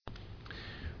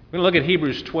We're going to look at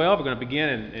Hebrews 12. We're going to begin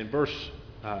in verse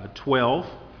 12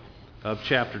 of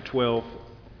chapter 12.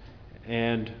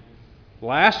 And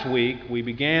last week we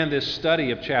began this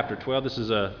study of chapter 12. This is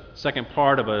a second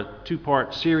part of a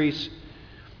two-part series.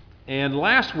 And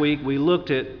last week we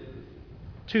looked at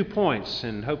 2 points,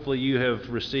 and hopefully you have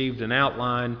received an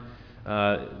outline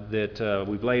that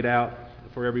we've laid out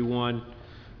for everyone.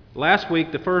 Last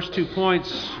week, the first 2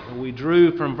 points we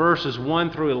drew from verses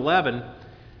 1 through 11,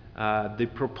 the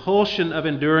propulsion of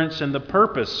endurance and the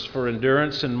purpose for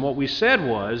endurance. And what we said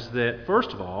was that,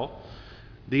 first of all,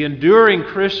 the enduring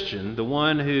Christian, the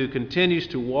one who continues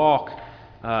to walk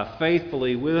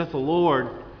faithfully with the Lord,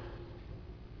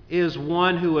 is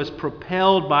one who is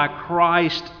propelled by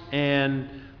Christ and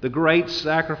the great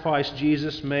sacrifice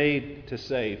Jesus made to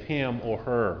save him or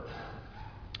her.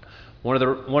 One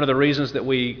of the reasons that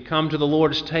we come to the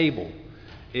Lord's table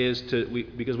is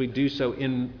because we do so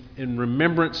in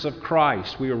remembrance of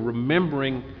Christ. We are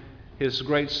remembering His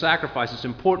great sacrifice. It's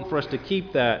important for us to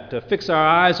keep that, to fix our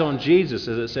eyes on Jesus,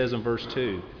 as it says in verse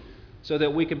 2, so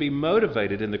that we can be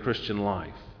motivated in the Christian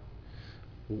life.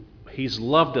 He's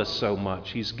loved us so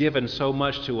much. He's given so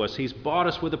much to us. He's bought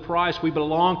us with a price. We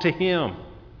belong to Him.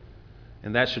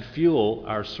 And that should fuel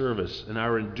our service and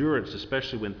our endurance,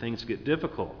 especially when things get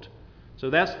difficult. So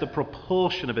that's the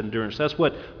propulsion of endurance. That's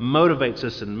what motivates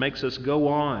us and makes us go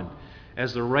on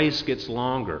as the race gets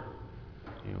longer.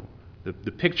 You know,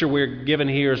 the picture we're given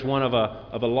here is one of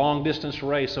a long-distance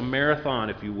race, a marathon,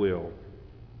 if you will.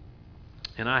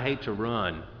 And I hate to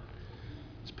run.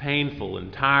 It's painful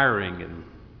and tiring, and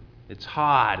it's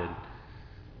hot,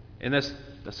 and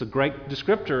that's a great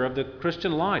descriptor of the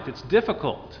Christian life. It's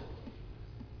difficult.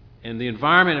 And the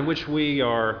environment in which we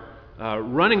are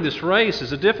running this race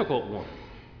is a difficult one,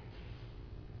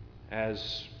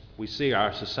 as we see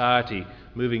our society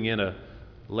moving in a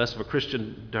less of a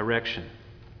Christian direction.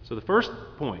 So the first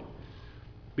point,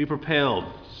 be propelled.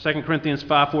 2 Corinthians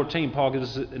 5:14, Paul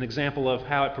gives us an example of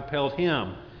how it propelled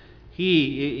him.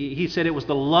 He said it was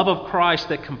the love of Christ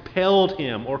that compelled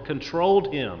him or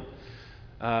controlled him.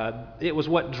 It was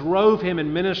what drove him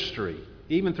in ministry,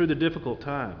 even through the difficult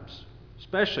times,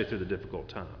 especially through the difficult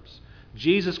times.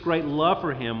 Jesus' great love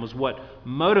for him was what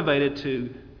motivated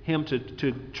him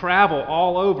to travel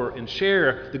all over and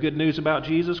share the good news about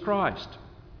Jesus Christ.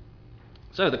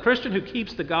 So the Christian who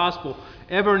keeps the gospel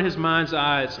ever in his mind's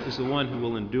eyes is the one who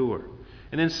will endure.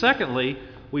 And then secondly,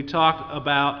 we talked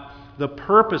about the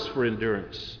purpose for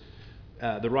endurance.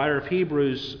 The writer of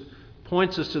Hebrews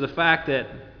points us to the fact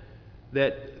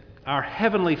that our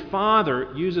Heavenly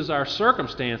Father uses our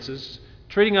circumstances,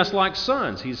 treating us like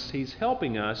sons. He's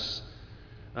helping us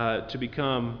to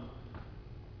become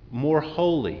more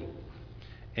holy.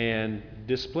 And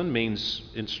discipline means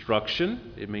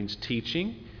instruction. It means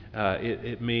teaching.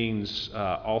 It means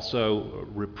also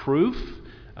reproof.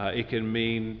 It can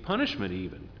mean punishment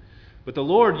even. But the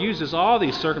Lord uses all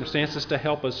these circumstances to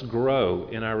help us grow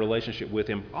in our relationship with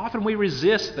Him. Often we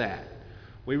resist that.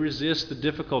 We resist the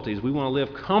difficulties. We want to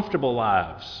live comfortable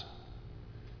lives.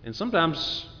 And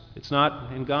sometimes it's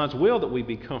not in God's will that we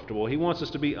be comfortable. He wants us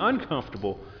to be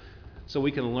uncomfortable so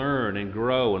we can learn and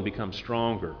grow and become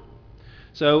stronger.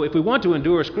 So if we want to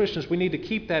endure as Christians, we need to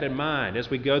keep that in mind as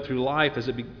we go through life, as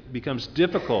it becomes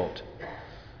difficult.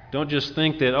 Don't just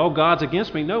think that, oh, God's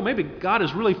against me. No, maybe God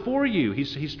is really for you.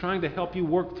 He's trying to help you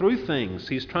work through things.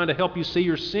 He's trying to help you see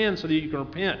your sin so that you can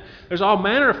repent. There's all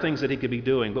manner of things that He could be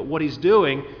doing, but what He's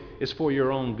doing is for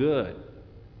your own good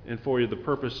and for the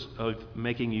purpose of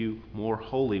making you more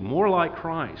holy, more like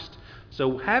Christ.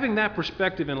 So having that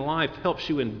perspective in life helps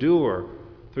you endure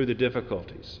through the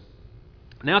difficulties.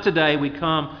 Now today we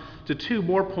come to 2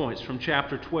 more points from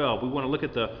chapter 12. We want to look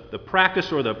at the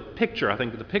practice or the picture, I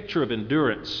think the picture of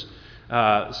endurance,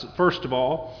 first of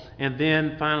all, and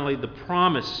then finally the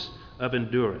promise of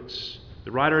endurance.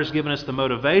 The writer has given us the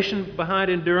motivation behind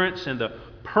endurance and the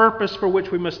purpose for which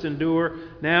we must endure.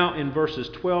 Now in verses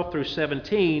 12 through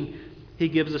 17, he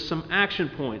gives us some action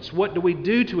points. What do we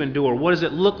do to endure? What does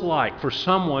it look like for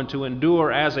someone to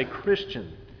endure as a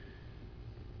Christian?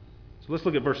 So let's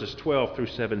look at verses 12 through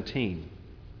 17.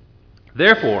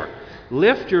 Therefore,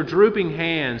 lift your drooping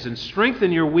hands and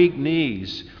strengthen your weak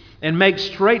knees, and make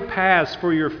straight paths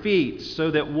for your feet, so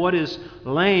that what is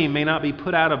lame may not be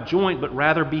put out of joint, but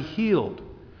rather be healed.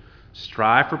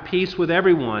 Strive for peace with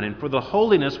everyone, and for the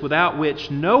holiness without which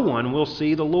no one will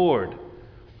see the Lord.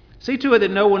 See to it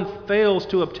that no one fails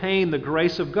to obtain the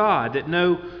grace of God, that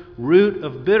no root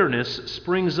of bitterness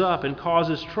springs up and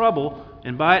causes trouble,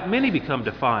 and by it many become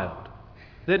defiled.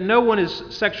 That no one is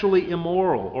sexually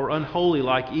immoral or unholy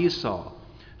like Esau,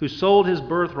 who sold his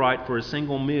birthright for a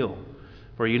single meal.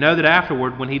 For you know that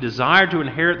afterward, when he desired to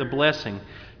inherit the blessing,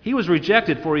 he was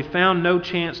rejected, for he found no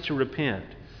chance to repent,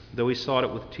 though he sought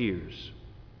it with tears.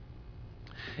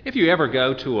 If you ever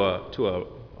go to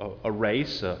a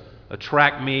race, a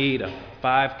track meet, a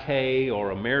 5K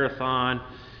or a marathon,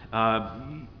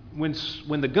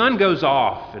 when the gun goes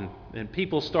off and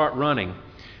people start running,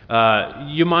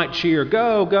 you might cheer,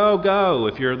 "Go, go, go,"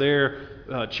 if you're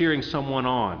there cheering someone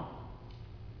on.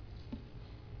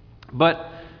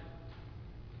 But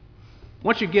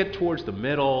once you get towards the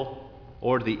middle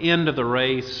or the end of the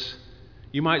race,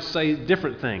 you might say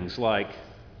different things like,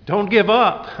 "Don't give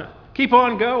up. Keep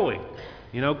on going.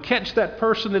 Catch that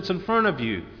person that's in front of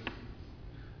you."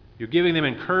 You're giving them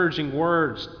encouraging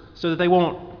words so that they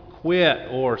won't quit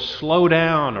or slow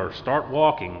down or start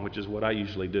walking, which is what I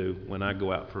usually do when I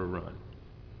go out for a run.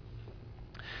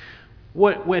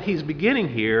 What he's beginning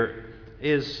here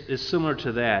is similar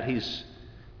to that. He's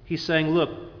saying, look,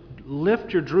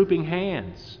 lift your drooping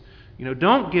hands.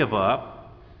 Don't give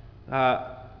up.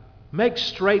 Make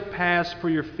straight paths for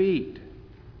your feet.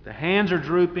 The hands are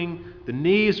drooping, the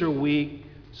knees are weak,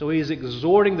 so he's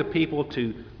exhorting the people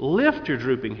to lift your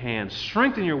drooping hands,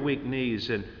 strengthen your weak knees,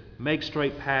 and make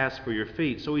straight paths for your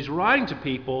feet. So he's writing to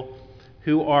people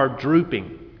who are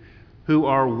drooping, who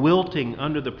are wilting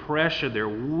under the pressure. They're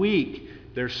weak,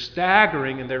 they're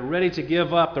staggering, and they're ready to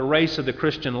give up the race of the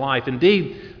Christian life.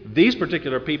 Indeed, these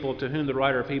particular people to whom the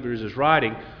writer of Hebrews is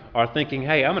writing are thinking,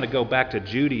 hey, I'm going to go back to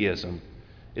Judaism.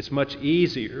 It's much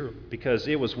easier because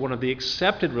it was one of the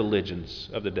accepted religions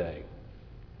of the day.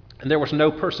 And there was no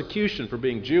persecution for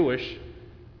being Jewish.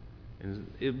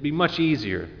 And it would be much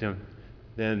easier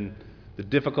than the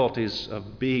difficulties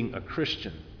of being a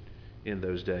Christian in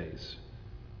those days.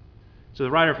 So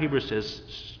the writer of Hebrews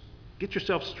says, get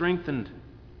yourself strengthened.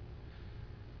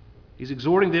 He's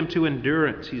exhorting them to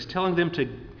endurance. He's telling them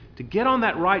to get on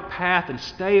that right path and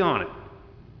stay on it.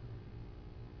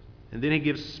 And then he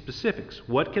gives specifics.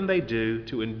 What can they do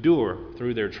to endure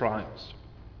through their trials?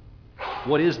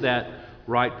 What is that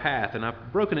right path? And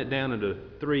I've broken it down into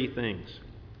three things.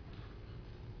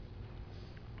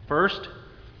 First,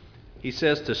 he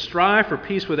says to strive for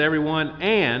peace with everyone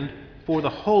and for the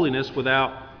holiness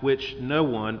without which no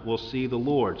one will see the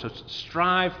Lord. So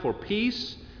strive for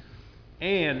peace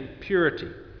and purity,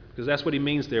 because that's what he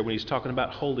means there when he's talking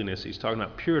about holiness. He's talking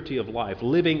about purity of life,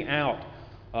 living out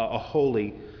a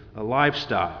holy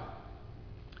lifestyle.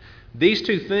 These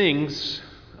two things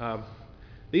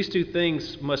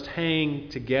must hang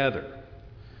together,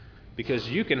 because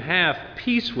you can have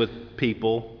peace with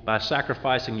people by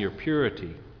sacrificing your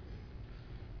purity.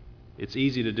 It's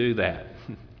easy to do that.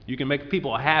 You can make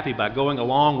people happy by going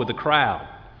along with the crowd.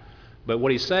 But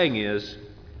what he's saying is,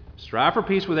 strive for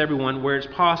peace with everyone where it's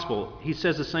possible. He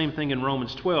says the same thing in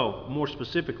Romans 12. More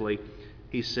specifically,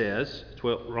 he says,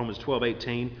 Romans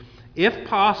 12:18, if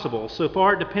possible, so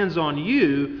far it depends on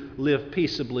you, live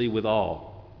peaceably with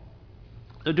all.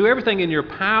 So do everything in your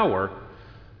power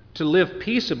to live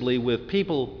peaceably with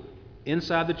people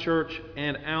inside the church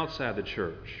and outside the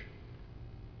church.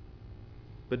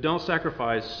 But don't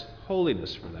sacrifice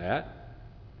holiness for that.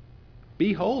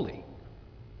 Be holy,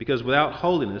 because without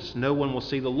holiness, no one will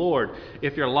see the Lord.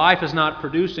 If your life is not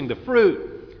producing the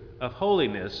fruit of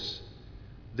holiness,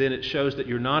 then it shows that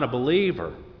you're not a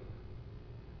believer,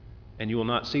 and you will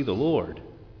not see the Lord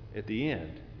at the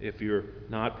end if you're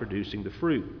not producing the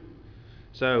fruit.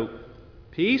 So,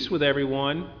 peace with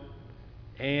everyone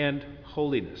and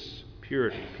holiness,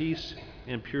 purity, peace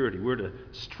and purity. We're to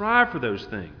strive for those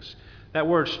things. That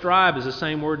word strive is the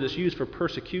same word that's used for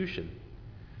persecution.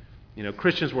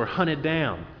 Christians were hunted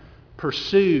down,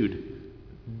 pursued,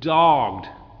 dogged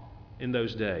in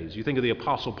those days. You think of the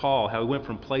Apostle Paul, how he went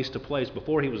from place to place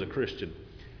before he was a Christian.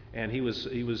 And he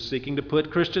was seeking to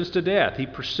put Christians to death. He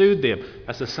pursued them.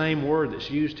 That's the same word that's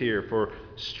used here for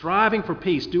striving for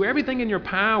peace. Do everything in your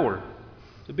power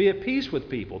to be at peace with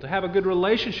people, to have a good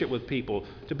relationship with people,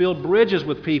 to build bridges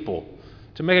with people,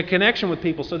 to make a connection with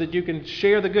people so that you can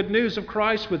share the good news of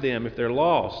Christ with them if they're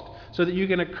lost, so that you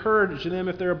can encourage them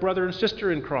if they're a brother and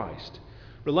sister in Christ.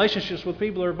 Relationships with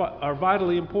people are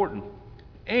vitally important.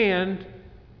 And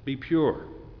be pure,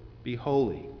 be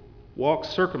holy, walk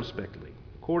circumspectly,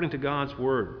 according to God's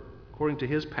Word, according to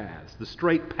His paths, the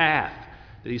straight path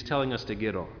that He's telling us to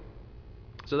get on.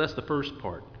 So that's the first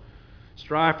part.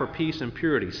 Strive for peace and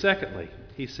purity. Secondly,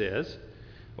 he says,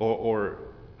 or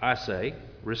I say,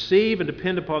 receive and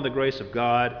depend upon the grace of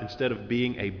God instead of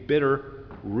being a bitter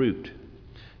root.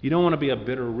 You don't want to be a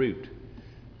bitter root.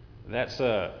 It's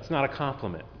not a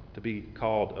compliment to be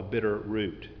called a bitter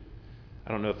root.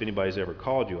 I don't know if anybody's ever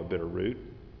called you a bitter root,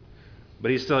 but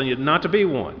he's telling you not to be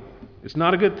one. It's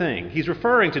not a good thing. He's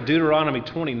referring to Deuteronomy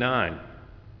 29.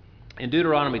 In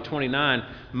Deuteronomy 29,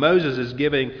 Moses is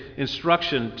giving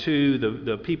instruction to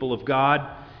the people of God,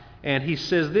 and he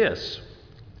says this: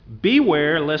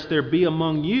 "Beware lest there be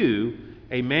among you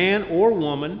a man or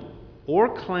woman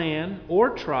or clan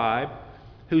or tribe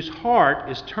whose heart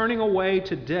is turning away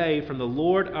today from the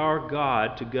Lord our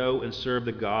God to go and serve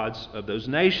the gods of those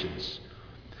nations.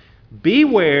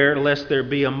 Beware lest there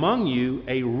be among you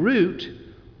a root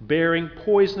bearing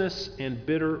poisonous and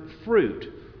bitter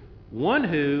fruit, one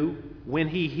who, when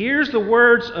he hears the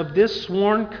words of this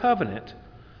sworn covenant,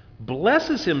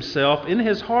 blesses himself in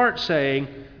his heart, saying,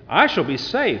 I shall be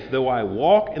safe, though I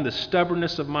walk in the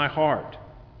stubbornness of my heart.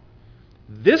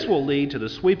 This will lead to the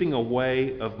sweeping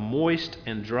away of moist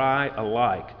and dry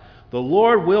alike. The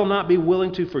Lord will not be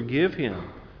willing to forgive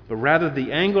him, but rather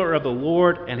the anger of the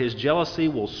Lord and his jealousy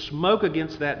will smoke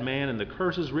against that man, and the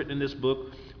curses written in this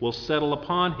book will settle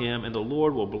upon him, and the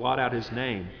Lord will blot out his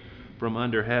name from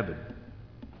under heaven."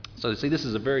 So you see, this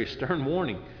is a very stern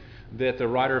warning that the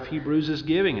writer of Hebrews is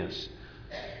giving us.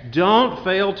 Don't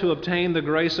fail to obtain the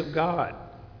grace of God.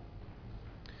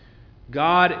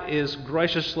 God is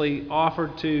graciously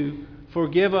offered to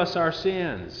forgive us our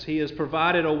sins. He has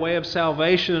provided a way of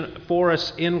salvation for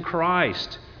us in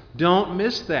Christ. Don't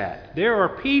miss that. There are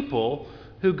people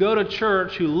who go to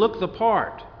church who look the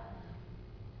part.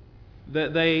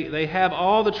 That they have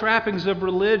all the trappings of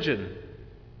religion,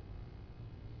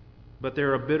 but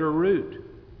they're a bitter root.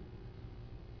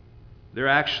 They're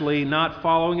actually not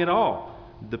following at all.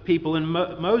 The people in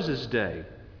Moses' day,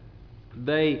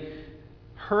 they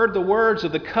heard the words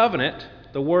of the covenant,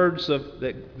 the words of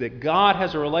that God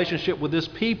has a relationship with this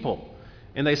people.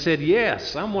 And they said,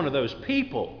 yes, I'm one of those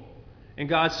people. And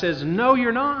God says, no,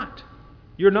 you're not.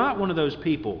 You're not one of those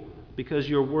people because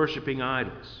you're worshiping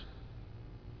idols.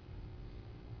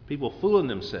 People fooling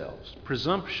themselves.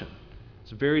 Presumption.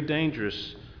 It's a very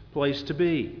dangerous place to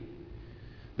be.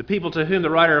 The people to whom the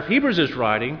writer of Hebrews is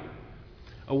writing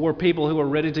were people who were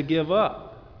ready to give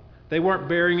up. They weren't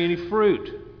bearing any fruit.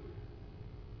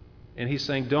 And he's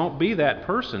saying, don't be that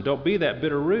person. Don't be that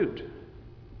bitter root.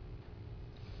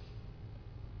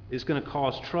 It's going to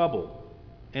cause trouble.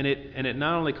 And it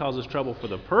not only causes trouble for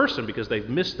the person because they've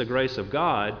missed the grace of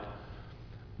God,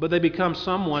 but they become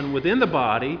someone within the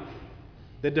body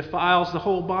that defiles the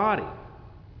whole body.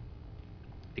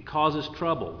 It causes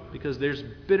trouble because there's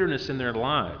bitterness in their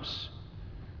lives.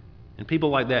 And people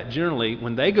like that generally,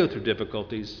 when they go through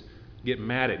difficulties, get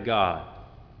mad at God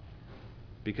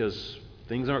because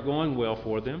things aren't going well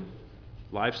for them.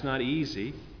 Life's not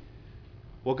easy.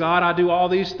 Well, God, I do all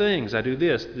these things. I do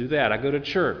this, do that. I go to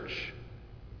church.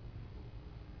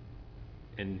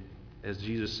 And as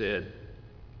Jesus said,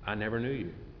 I never knew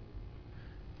you.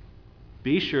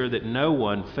 Be sure that no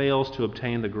one fails to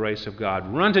obtain the grace of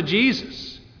God. Run to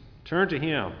Jesus. Turn to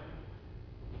Him.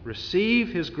 Receive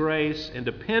His grace and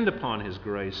depend upon His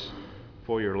grace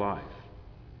for your life.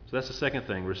 So that's the second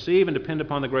thing. Receive and depend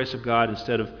upon the grace of God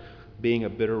instead of being a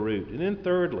bitter root. And then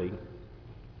thirdly,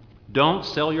 don't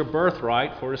sell your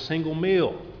birthright for a single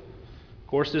meal. Of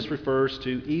course, this refers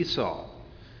to Esau.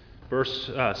 Verse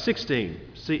 16,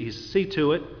 see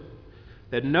to it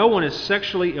that no one is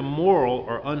sexually immoral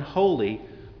or unholy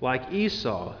like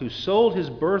Esau, who sold his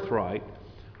birthright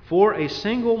for a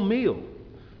single meal.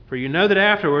 For you know that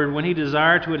afterward, when he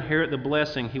desired to inherit the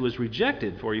blessing, he was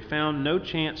rejected, for he found no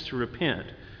chance to repent,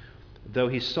 though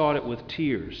he sought it with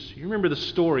tears. You remember the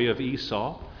story of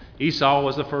Esau. Esau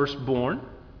was the firstborn.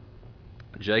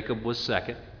 Jacob was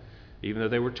second, even though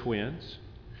they were twins.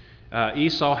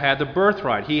 Esau had the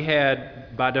birthright. He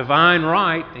had, by divine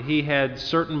right, he had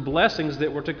certain blessings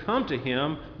that were to come to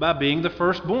him by being the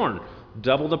firstborn.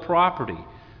 Double the property.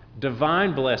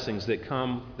 Divine blessings that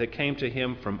came to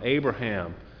him from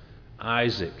Abraham,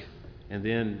 Isaac, and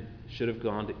then should have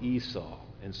gone to Esau,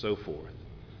 and so forth.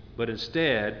 But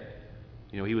instead,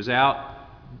 he was out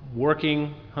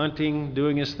working, hunting,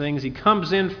 doing his things. He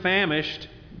comes in famished,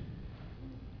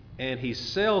 and he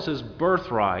sells his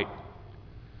birthright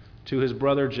to his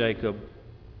brother Jacob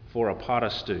for a pot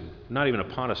of stew. Not even a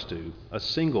pot of stew, a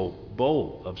single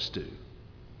bowl of stew.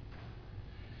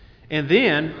 And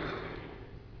then,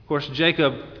 of course,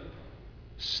 Jacob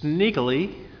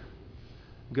sneakily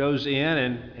goes in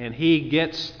and he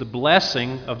gets the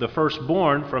blessing of the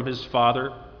firstborn from his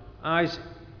father Isaac.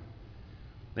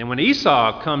 And when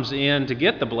Esau comes in to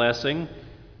get the blessing,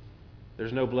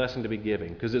 there's no blessing to be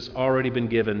given because it's already been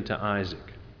given to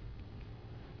Isaac.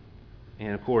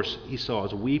 And of course, Esau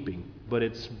is weeping, but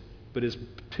it's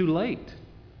too late.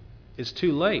 It's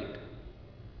too late.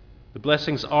 The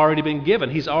blessing's already been given.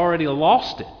 He's already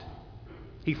lost it.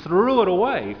 He threw it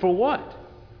away. For what?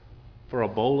 For a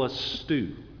bowl of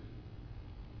stew.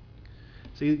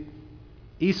 See,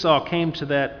 Esau came to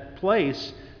that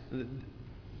place.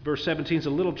 Verse 17 is a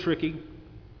little tricky.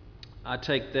 I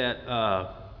take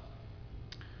that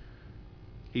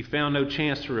he found no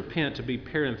chance to repent to be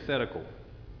parenthetical.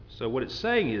 So what it's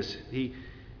saying is,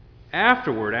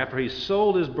 after he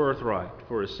sold his birthright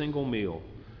for a single meal,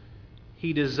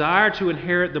 he desired to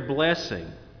inherit the blessing.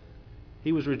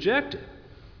 He was rejected,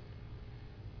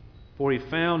 for he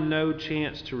found no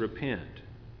chance to repent.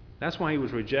 That's why he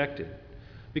was rejected,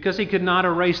 because he could not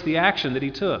erase the action that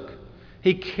he took.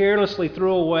 He carelessly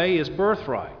threw away his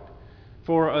birthright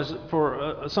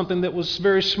for something that was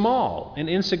very small and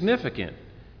insignificant.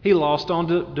 He lost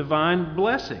on divine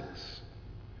blessings.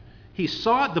 He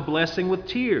sought the blessing with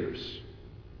tears,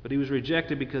 but he was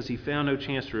rejected because he found no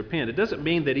chance to repent. It doesn't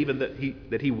mean that even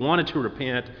that he wanted to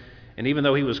repent, and even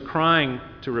though he was crying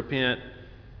to repent,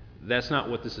 that's not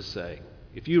what this is saying.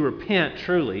 If you repent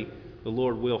truly, the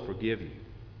Lord will forgive you.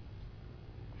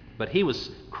 But he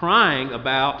was crying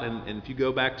about, and if you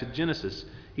go back to Genesis,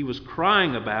 he was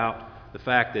crying about the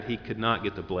fact that he could not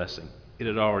get the blessing. It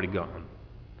had already gone.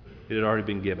 It had already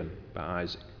been given by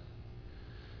Isaac.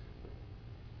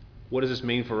 What does this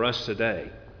mean for us today?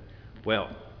 Well,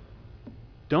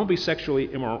 don't be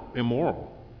sexually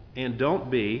immoral, and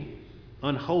don't be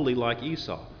unholy like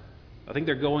Esau. I think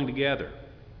they're going together.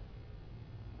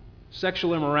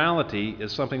 Sexual immorality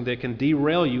is something that can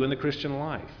derail you in the Christian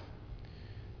life.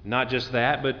 Not just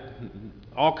that, but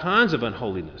all kinds of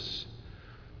unholiness.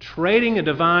 Trading a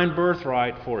divine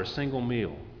birthright for a single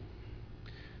meal.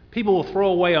 People will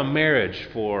throw away a marriage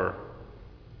for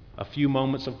a few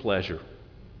moments of pleasure,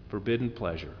 forbidden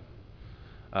pleasure.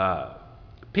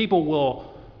 People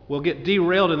will get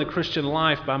derailed in the Christian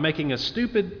life by making a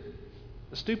stupid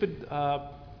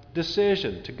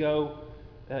decision to go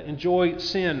enjoy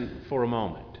sin for a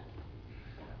moment.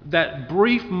 That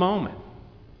brief moment,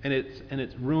 and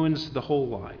it ruins the whole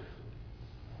life.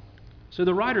 So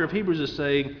the writer of Hebrews is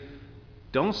saying,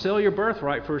 don't sell your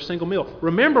birthright for a single meal.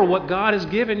 Remember what God has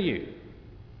given you.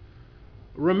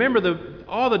 Remember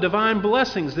all the divine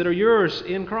blessings that are yours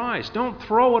in Christ. Don't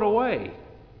throw it away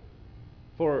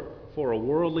for a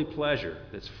worldly pleasure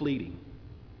that's fleeting.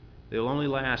 They'll only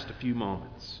last a few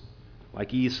moments,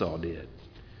 like Esau did.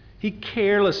 He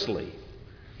carelessly,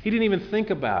 he didn't even think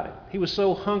about it. He was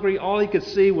so hungry, all he could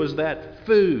see was that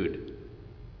food.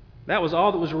 That was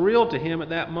all that was real to him at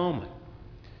that moment.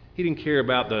 He didn't care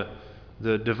about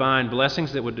the divine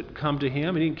blessings that would come to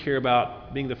him. He didn't care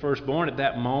about being the firstborn at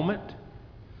that moment.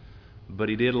 But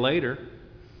he did later,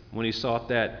 when he sought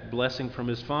that blessing from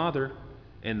his father,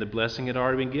 and the blessing had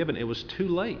already been given. It was too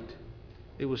late.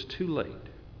 It was too late.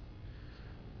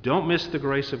 Don't miss the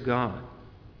grace of God.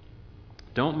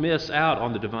 Don't miss out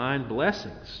on the divine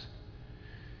blessings.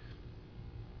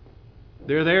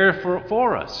 They're there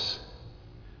for us.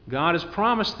 God has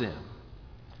promised them.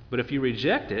 But if you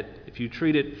reject it, if you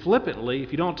treat it flippantly,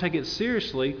 if you don't take it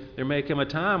seriously, there may come a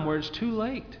time where it's too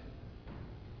late.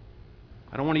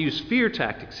 I don't want to use fear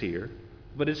tactics here,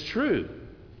 but it's true.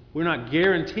 We're not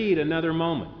guaranteed another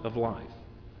moment of life.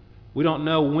 We don't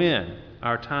know when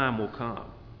our time will come.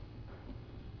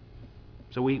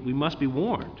 So we must be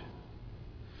warned.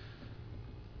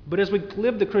 But as we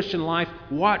live the Christian life,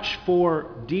 watch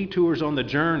for detours on the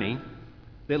journey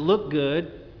that look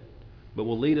good, but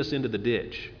will lead us into the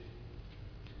ditch.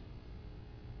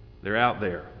 They're out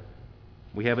there.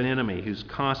 We have an enemy who's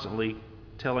constantly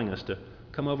telling us to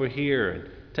come over here and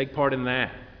take part in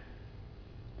that.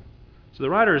 So the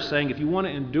writer is saying if you want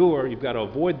to endure, you've got to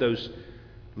avoid those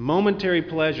momentary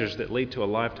pleasures that lead to a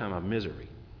lifetime of misery,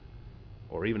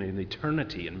 or even an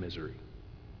eternity in misery.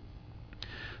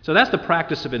 So that's the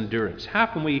practice of endurance.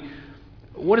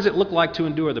 What does it look like to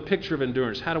endure? The picture of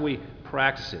endurance. How do we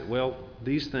practice it? Well,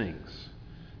 these things.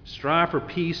 Strive for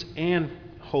peace and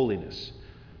holiness.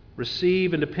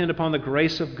 Receive and depend upon the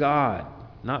grace of God,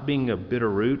 not being a bitter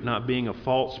root, not being a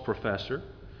false professor.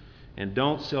 And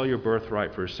don't sell your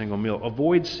birthright for a single meal.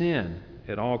 Avoid sin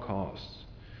at all costs.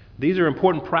 These are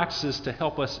important practices to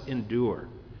help us endure.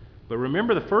 But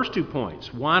remember the first 2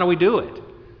 points. Why do we do it?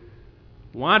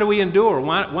 Why do we endure?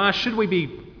 Why should we be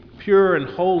pure and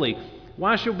holy?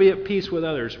 Why should we be at peace with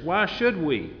others? Why should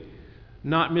we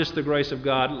not miss the grace of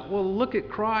God? Well, look at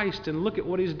Christ and look at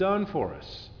what He's done for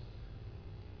us.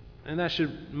 And that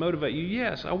should motivate you.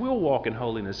 Yes, I will walk in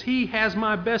holiness. He has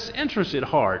my best interest at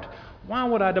heart. Why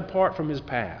would I depart from His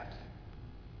path?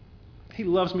 He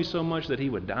loves me so much that He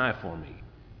would die for me.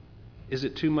 Is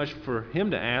it too much for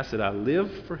Him to ask that I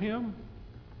live for Him?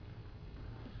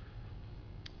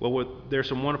 Well, there's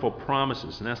some wonderful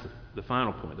promises, and that's the the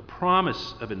final point, the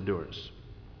promise of endurance.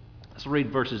 Let's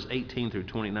read verses 18 through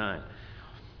 29.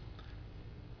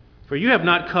 For you have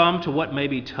not come to what may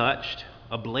be touched,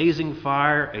 a blazing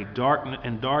fire,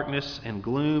 darkness and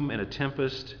gloom and a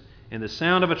tempest, and the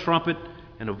sound of a trumpet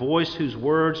and a voice whose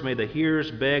words made the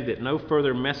hearers beg that no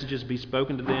further messages be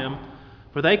spoken to them,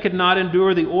 for they could not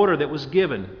endure the order that was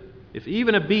given. If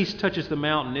even a beast touches the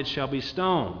mountain, it shall be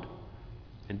stoned.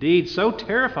 Indeed, so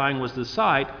terrifying was the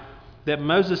sight that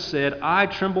Moses said, I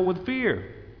tremble with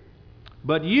fear.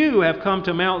 But you have come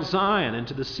to Mount Zion and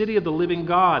to the city of the living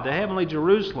God, the heavenly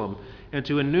Jerusalem, and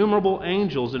to innumerable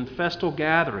angels in festal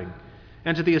gathering,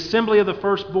 and to the assembly of the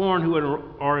firstborn who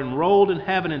are enrolled in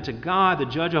heaven, and to God, the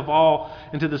judge of all,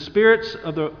 and to the spirits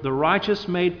of the righteous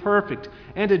made perfect,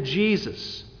 and to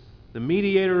Jesus, the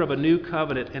mediator of a new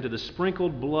covenant, and to the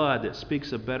sprinkled blood that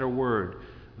speaks a better word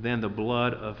than the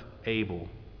blood of Abel.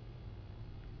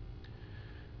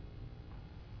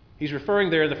 He's referring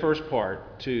there in the first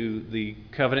part to the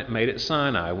covenant made at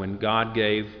Sinai when God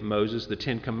gave Moses the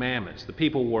Ten Commandments. The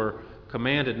people were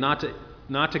commanded not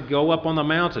to go up on the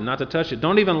mountain, not to touch it.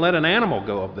 Don't even let an animal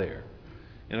go up there.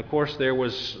 And of course there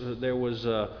was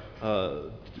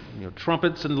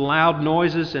trumpets and loud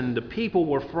noises, and the people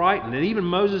were frightened. And even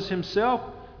Moses himself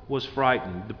was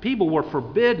frightened. The people were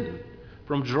forbidden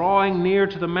from drawing near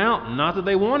to the mountain, not that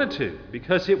they wanted to,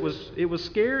 because it was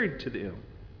scary to them.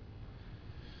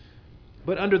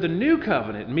 But under the new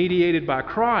covenant, mediated by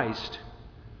Christ,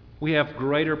 we have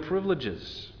greater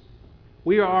privileges.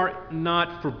 We are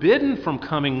not forbidden from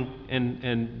coming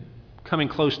and coming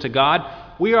close to God.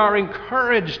 We are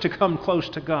encouraged to come close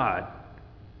to God.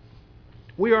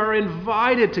 We are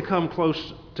invited to come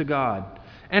close to God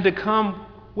and to come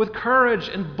with courage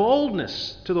and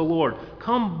boldness to the Lord.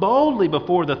 Come boldly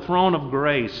before the throne of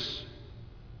grace.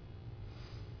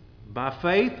 By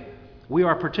faith, we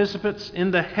are participants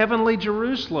in the heavenly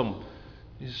Jerusalem.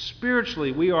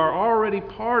 Spiritually, we are already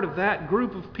part of that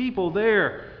group of people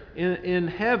there in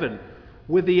heaven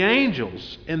with the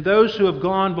angels and those who have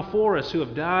gone before us, who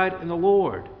have died in the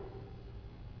Lord.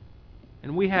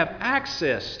 And we have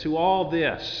access to all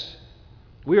this.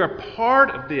 We are part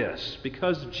of this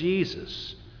because of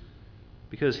Jesus,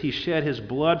 because He shed His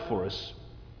blood for us.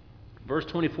 Verse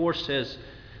 24 says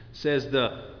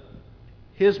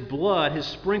His blood, His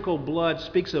sprinkled blood,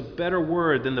 speaks a better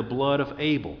word than the blood of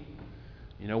Abel.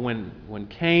 You know, when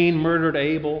Cain murdered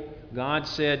Abel, God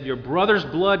said, your brother's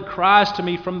blood cries to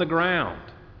me from the ground.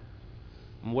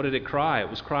 And what did it cry? It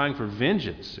was crying for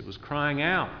vengeance. It was crying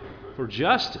out for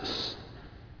justice.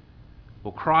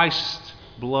 Well, Christ's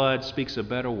blood speaks a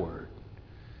better word.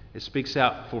 It speaks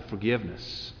out for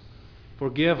forgiveness.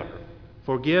 Forgive her.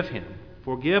 Forgive him.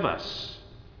 Forgive us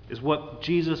is what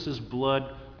Jesus'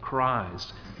 blood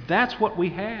cries. That's what we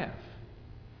have.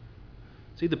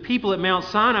 See, the people at Mount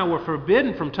Sinai were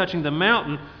forbidden from touching the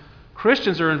mountain.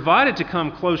 Christians are invited to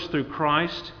come close through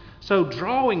Christ. So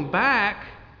drawing back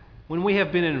when we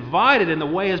have been invited and the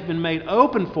way has been made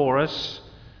open for us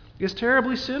is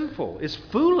terribly sinful. It's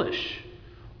foolish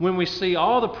when we see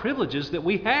all the privileges that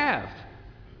we have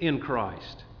in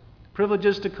Christ.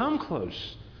 Privileges to come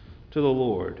close to the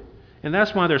Lord. And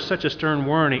that's why there's such a stern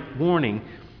warning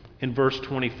in verse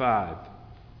 25.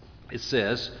 It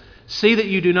says, see that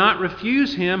you do not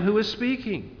refuse him who is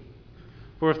speaking.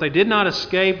 For if they did not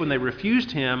escape when they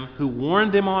refused him who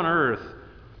warned them on earth,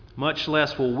 much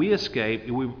less will we escape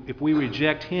if we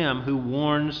reject him who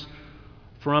warns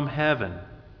from heaven.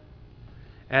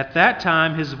 At that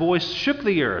time his voice shook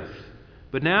the earth,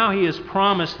 but now he has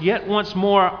promised, yet once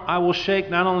more I will shake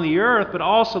not only the earth, but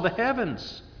also the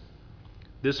heavens.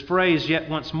 This phrase, yet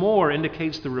once more,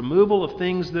 indicates the removal of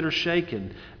things that are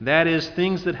shaken, that is,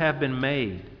 things that have been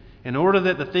made, in order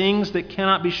that the things that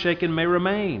cannot be shaken may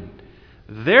remain.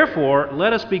 Therefore,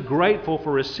 let us be grateful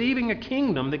for receiving a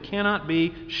kingdom that cannot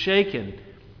be shaken,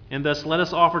 and thus let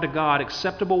us offer to God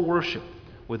acceptable worship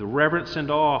with reverence and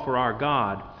awe, for our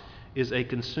God is a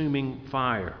consuming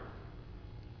fire.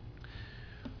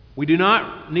 We do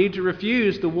not need to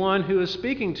refuse the one who is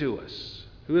speaking to us,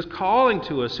 who is calling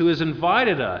to us, who has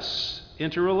invited us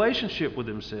into relationship with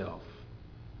himself.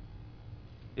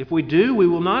 If we do, we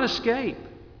will not escape,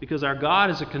 because our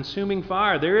God is a consuming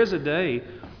fire. There is a day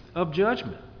of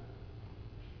judgment.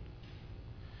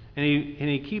 And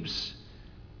he keeps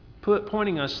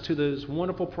pointing us to those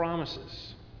wonderful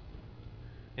promises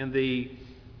and the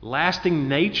lasting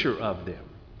nature of them.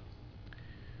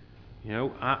 You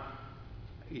know,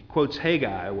 he quotes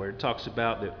Haggai, where it talks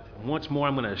about that once more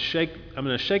I'm going to shake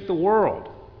the world.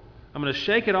 I'm going to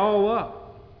shake it all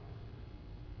up.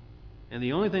 And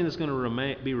the only thing that's going to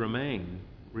remain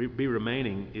be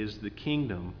remaining is the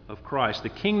kingdom of Christ, the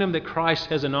kingdom that Christ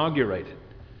has inaugurated,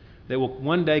 that will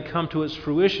one day come to its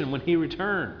fruition when He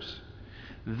returns.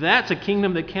 That's a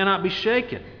kingdom that cannot be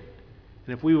shaken.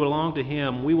 And if we belong to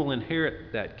Him, we will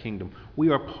inherit that kingdom. We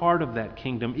are part of that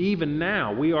kingdom. Even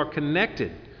now, we are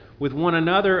connected with one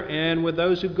another and with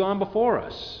those who've gone before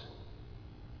us.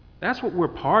 That's what we're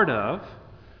part of.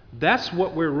 That's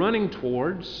what we're running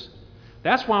towards.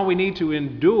 That's why we need to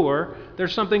endure.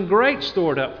 There's something great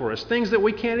stored up for us, things that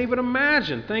we can't even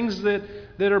imagine, things that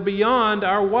are beyond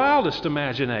our wildest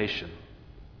imagination.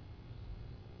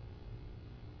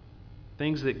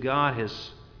 Things that God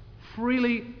has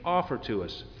freely offered to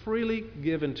us, freely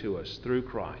given to us through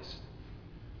Christ.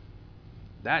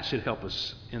 That should help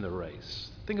us in the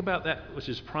race. Think about that which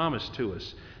is promised to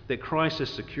us, that Christ has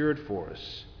secured for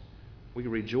us. We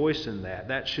can rejoice in that.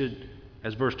 That should,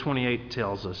 as verse 28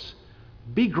 tells us,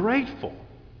 be grateful.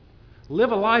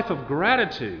 Live a life of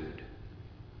gratitude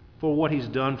for what He's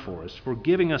done for us, for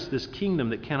giving us this kingdom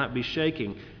that cannot be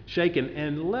shaken,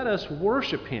 and let us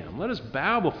worship Him. Let us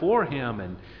bow before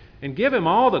Him and give Him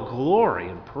all the glory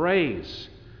and praise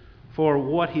for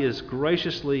what He has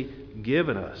graciously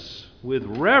given us with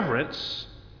reverence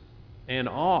and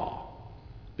awe.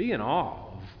 Be in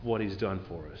awe of what He's done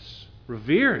for us.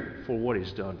 Revere for what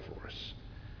He's done for us.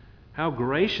 How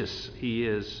gracious He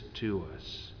is to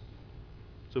us.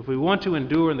 So if we want to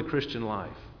endure in the Christian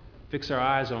life, fix our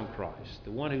eyes on Christ,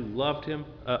 the one who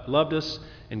loved us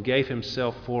and gave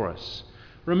Himself for us.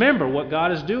 Remember what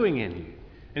God is doing in you.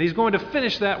 And He's going to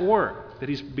finish that work that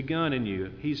He's begun in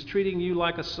you. He's treating you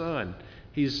like a son.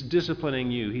 He's disciplining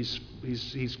you.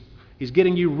 He's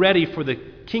getting you ready for the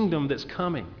kingdom that's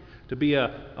coming, to be a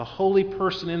holy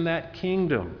person in that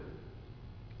kingdom.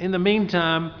 In the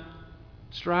meantime,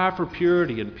 strive for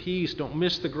purity and peace. Don't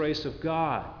miss the grace of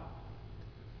God.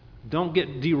 Don't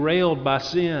get derailed by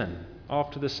sin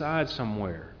off to the side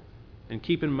somewhere. And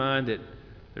keep in mind that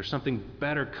there's something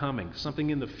better coming, something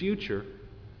in the future,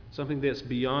 something that's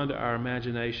beyond our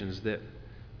imaginations that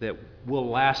will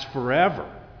last forever.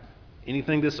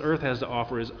 Anything this earth has to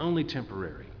offer is only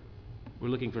temporary. We're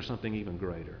looking for something even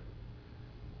greater.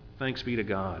 Thanks be to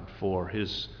God for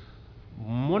His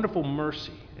wonderful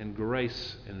mercy and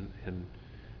grace and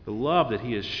the love that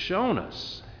He has shown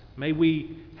us. May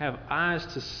we have eyes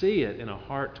to see it and a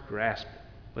heart to grasp it.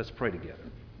 Let's pray together.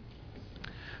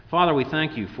 Father, we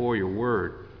thank You for Your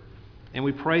word, and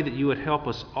we pray that You would help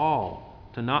us all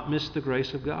to not miss the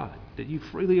grace of God that You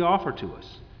freely offer to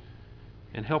us,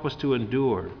 and help us to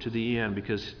endure to the end,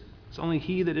 because it's only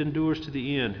he that endures to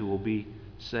the end who will be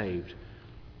saved.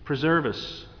 Preserve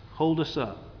us, hold us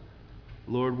up.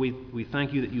 Lord, we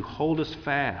thank You that You hold us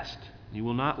fast. You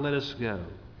will not let us go.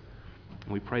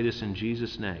 And we pray this in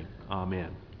Jesus' name. Amen.